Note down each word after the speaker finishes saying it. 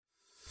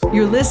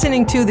You're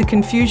listening to the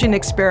Confusion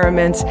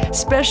Experiments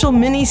special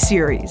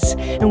mini-series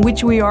in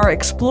which we are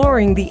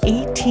exploring the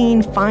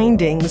 18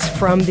 findings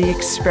from the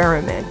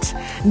experiment.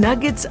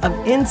 Nuggets of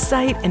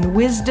insight and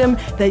wisdom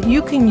that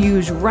you can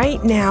use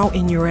right now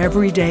in your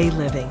everyday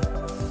living.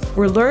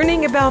 We're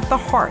learning about the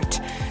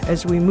heart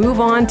as we move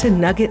on to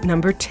nugget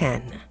number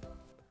 10.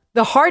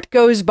 The heart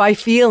goes by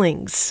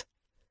feelings.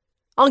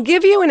 I'll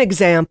give you an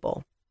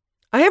example.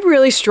 I have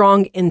really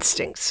strong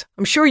instincts.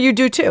 I'm sure you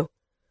do too.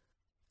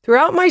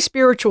 Throughout my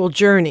spiritual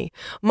journey,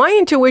 my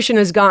intuition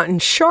has gotten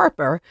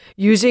sharper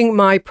using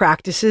my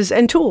practices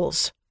and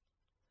tools.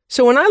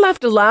 So when I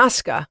left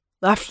Alaska,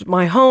 left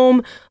my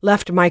home,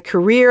 left my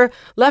career,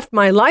 left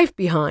my life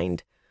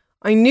behind,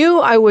 I knew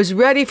I was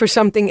ready for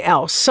something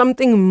else,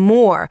 something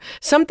more,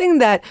 something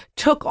that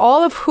took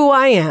all of who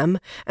I am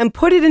and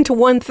put it into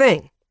one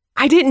thing.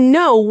 I didn't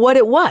know what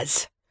it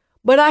was,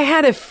 but I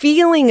had a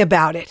feeling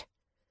about it,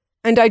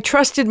 and I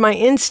trusted my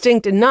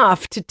instinct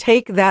enough to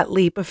take that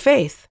leap of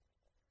faith.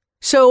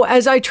 So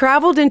as I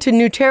traveled into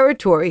new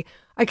territory,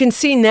 I can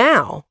see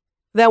now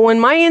that when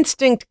my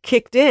instinct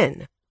kicked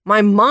in,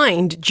 my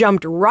mind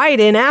jumped right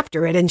in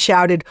after it and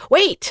shouted,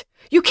 "Wait,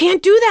 you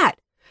can't do that.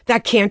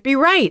 That can't be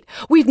right.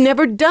 We've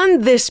never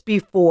done this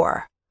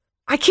before.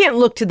 I can't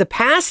look to the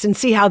past and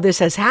see how this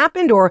has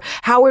happened or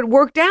how it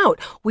worked out.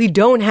 We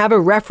don't have a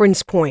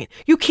reference point.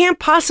 You can't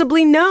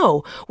possibly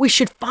know. We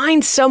should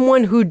find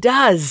someone who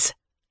does."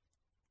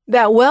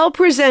 That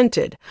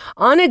well-presented,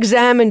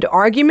 unexamined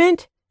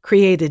argument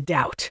created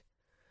doubt.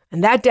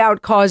 And that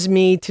doubt caused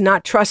me to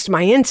not trust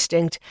my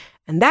instinct,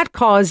 and that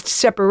caused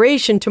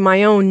separation to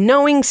my own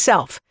knowing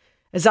self,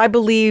 as I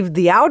believed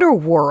the outer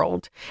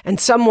world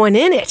and someone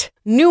in it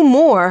knew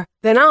more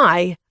than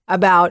I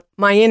about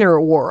my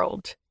inner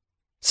world.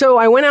 So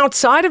I went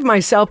outside of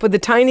myself with the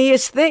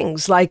tiniest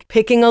things, like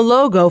picking a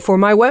logo for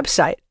my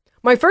website.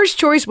 My first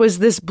choice was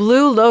this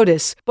blue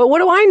lotus, but what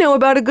do I know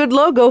about a good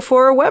logo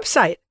for a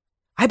website?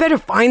 I better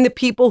find the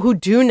people who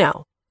do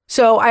know.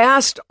 So I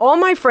asked all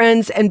my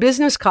friends and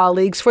business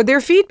colleagues for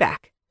their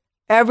feedback.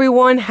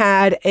 Everyone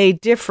had a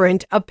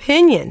different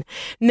opinion.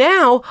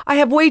 Now I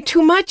have way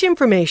too much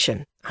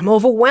information. I'm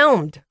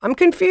overwhelmed. I'm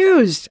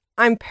confused.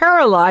 I'm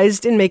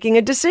paralyzed in making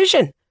a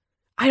decision.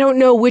 I don't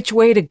know which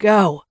way to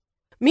go.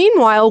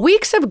 Meanwhile,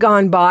 weeks have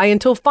gone by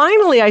until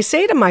finally I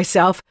say to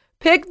myself,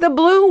 pick the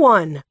blue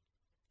one.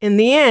 In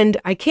the end,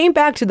 I came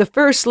back to the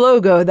first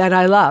logo that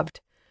I loved.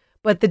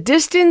 But the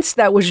distance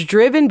that was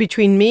driven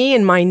between me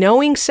and my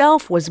knowing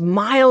self was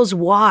miles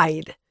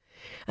wide.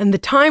 And the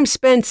time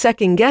spent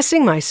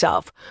second-guessing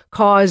myself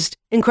caused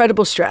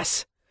incredible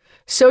stress.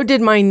 So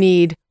did my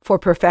need for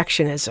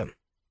perfectionism.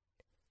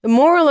 The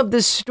moral of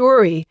this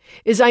story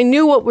is I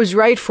knew what was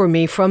right for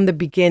me from the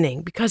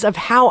beginning because of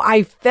how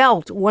I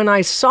felt when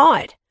I saw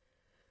it.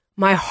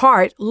 My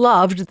heart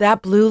loved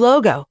that blue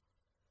logo.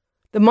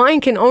 The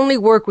mind can only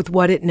work with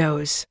what it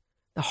knows.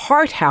 The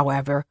heart,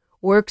 however,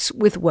 works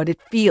with what it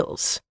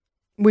feels.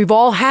 We've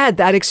all had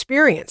that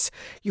experience.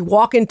 You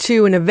walk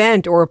into an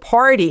event or a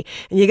party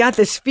and you got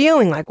this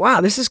feeling like,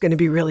 wow, this is going to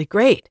be really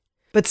great.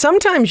 But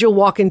sometimes you'll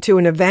walk into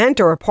an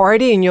event or a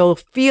party and you'll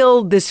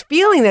feel this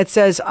feeling that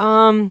says,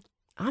 I'm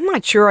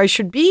not sure I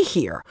should be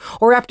here.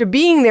 Or after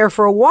being there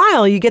for a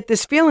while, you get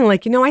this feeling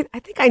like, I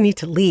think I need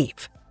to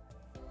leave.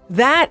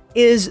 That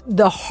is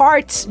the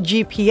heart's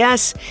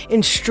GPS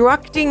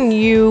instructing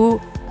you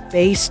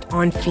based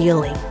on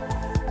feeling.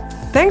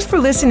 Thanks for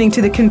listening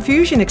to the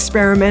Confusion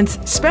Experiments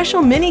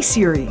special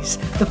mini-series,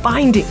 The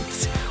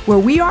Findings, where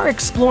we are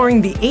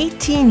exploring the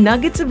 18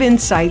 nuggets of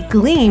insight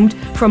gleaned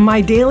from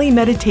my daily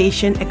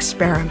meditation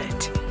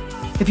experiment.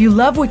 If you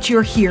love what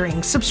you're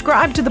hearing,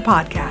 subscribe to the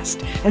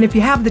podcast. And if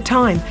you have the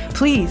time,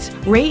 please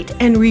rate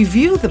and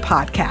review the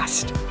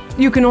podcast.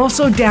 You can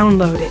also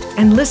download it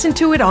and listen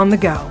to it on the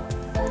go.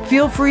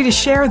 Feel free to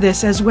share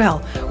this as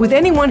well with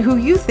anyone who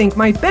you think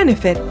might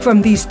benefit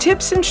from these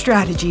tips and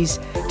strategies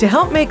to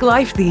help make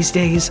life these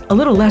days a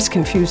little less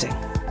confusing.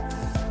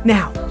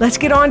 Now, let's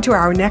get on to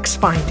our next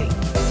finding.